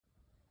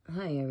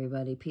Hi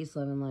everybody, peace,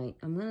 love, and light.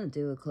 I'm going to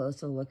do a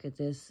closer look at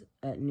this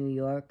at New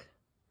York,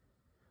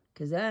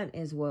 because that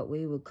is what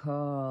we would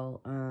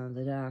call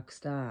the Dark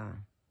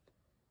Star.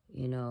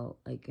 You know,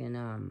 like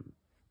in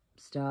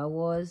Star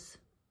Wars,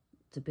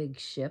 it's a big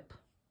ship.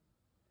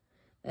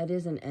 That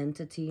is an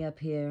entity up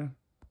here.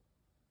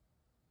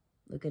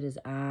 Look at his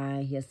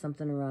eye. He has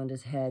something around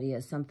his head. He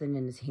has something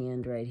in his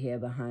hand right here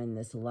behind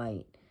this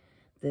light.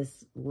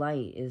 This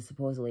light is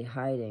supposedly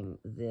hiding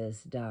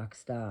this Dark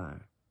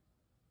Star,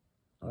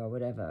 or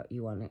whatever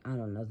you want to, I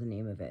don't know the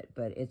name of it,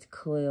 but it's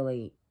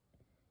clearly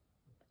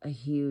a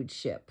huge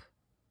ship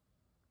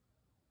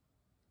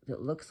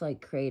that looks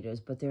like craters,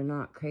 but they're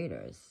not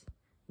craters.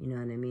 You know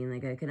what I mean?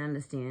 Like, I can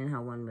understand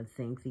how one would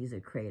think these are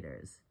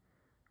craters,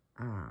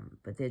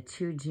 but they're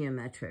too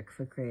geometric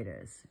for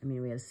craters. I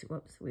mean,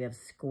 we have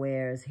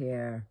squares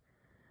here.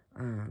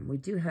 We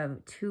do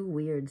have two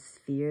weird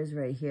spheres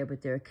right here,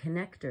 but they're a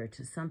connector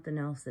to something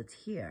else that's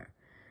here.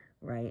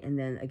 Right, and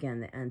then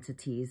again, the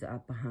entities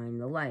up behind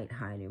the light,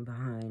 hiding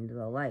behind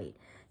the light.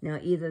 Now,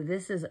 either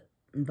this is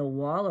the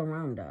wall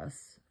around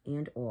us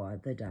and or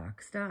the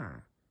Dark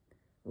Star,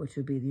 which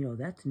would be, you know,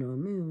 that's no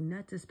moon,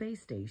 that's a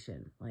space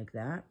station, like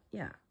that.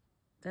 Yeah,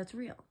 that's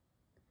real.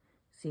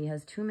 See, it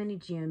has too many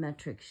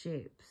geometric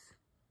shapes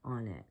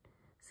on it.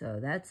 So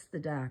that's the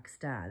Dark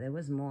Star. There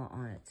was more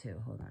on it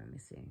too. Hold on, let me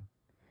see.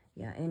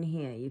 Yeah, in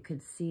here, you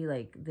could see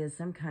like there's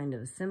some kind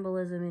of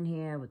symbolism in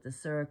here with the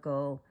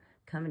circle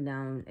coming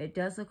down. It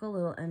does look a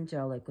little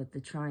angelic with the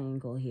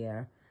triangle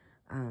here.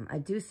 I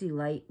do see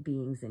light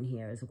beings in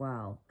here as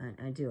well. And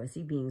I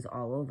see beings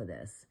all over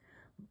this.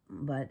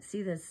 But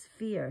see this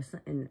sphere,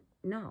 and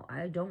no,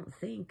 I don't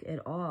think at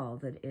all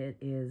that it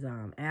is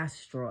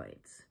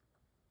asteroids.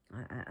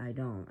 I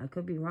don't. I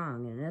could be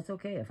wrong, and that's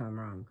okay if I'm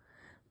wrong.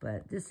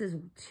 But this is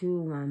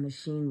too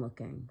machine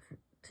looking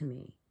to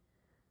me.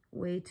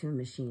 Way too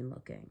machine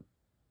looking.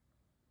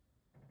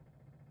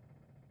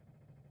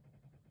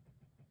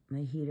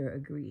 My heater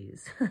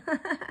agrees.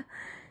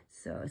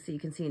 So you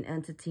can see an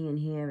entity in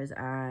here, his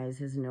eyes,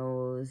 his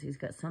nose. He's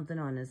got something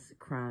on his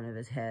crown of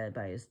his head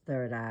by his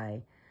third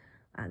eye.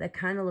 That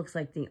kind of looks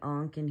like the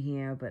Ankh in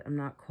here, but I'm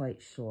not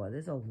quite sure.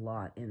 There's a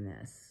lot in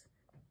this.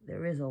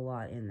 There is a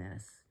lot in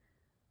this.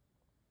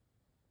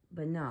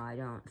 But no, I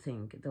don't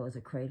think those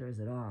are craters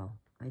at all.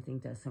 I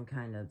think that's some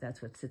kind of,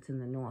 that's what sits in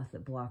the north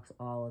that blocks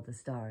all of the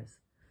stars.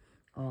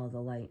 All the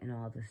light and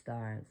all the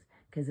stars.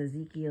 Because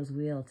Ezekiel's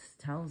wheel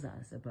tells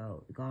us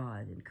about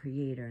God and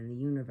Creator and the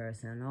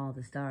universe and all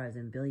the stars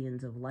and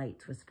billions of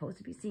lights. We're supposed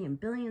to be seeing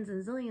billions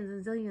and zillions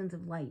and zillions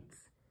of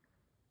lights.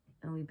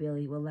 And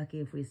we're lucky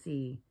if we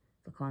see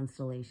the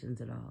constellations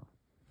at all.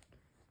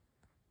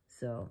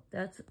 So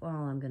that's all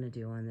I'm going to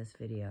do on this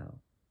video.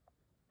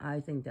 I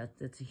think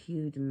that's a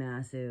huge,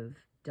 massive,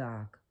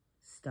 dark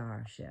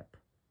starship.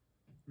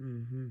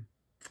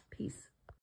 Peace.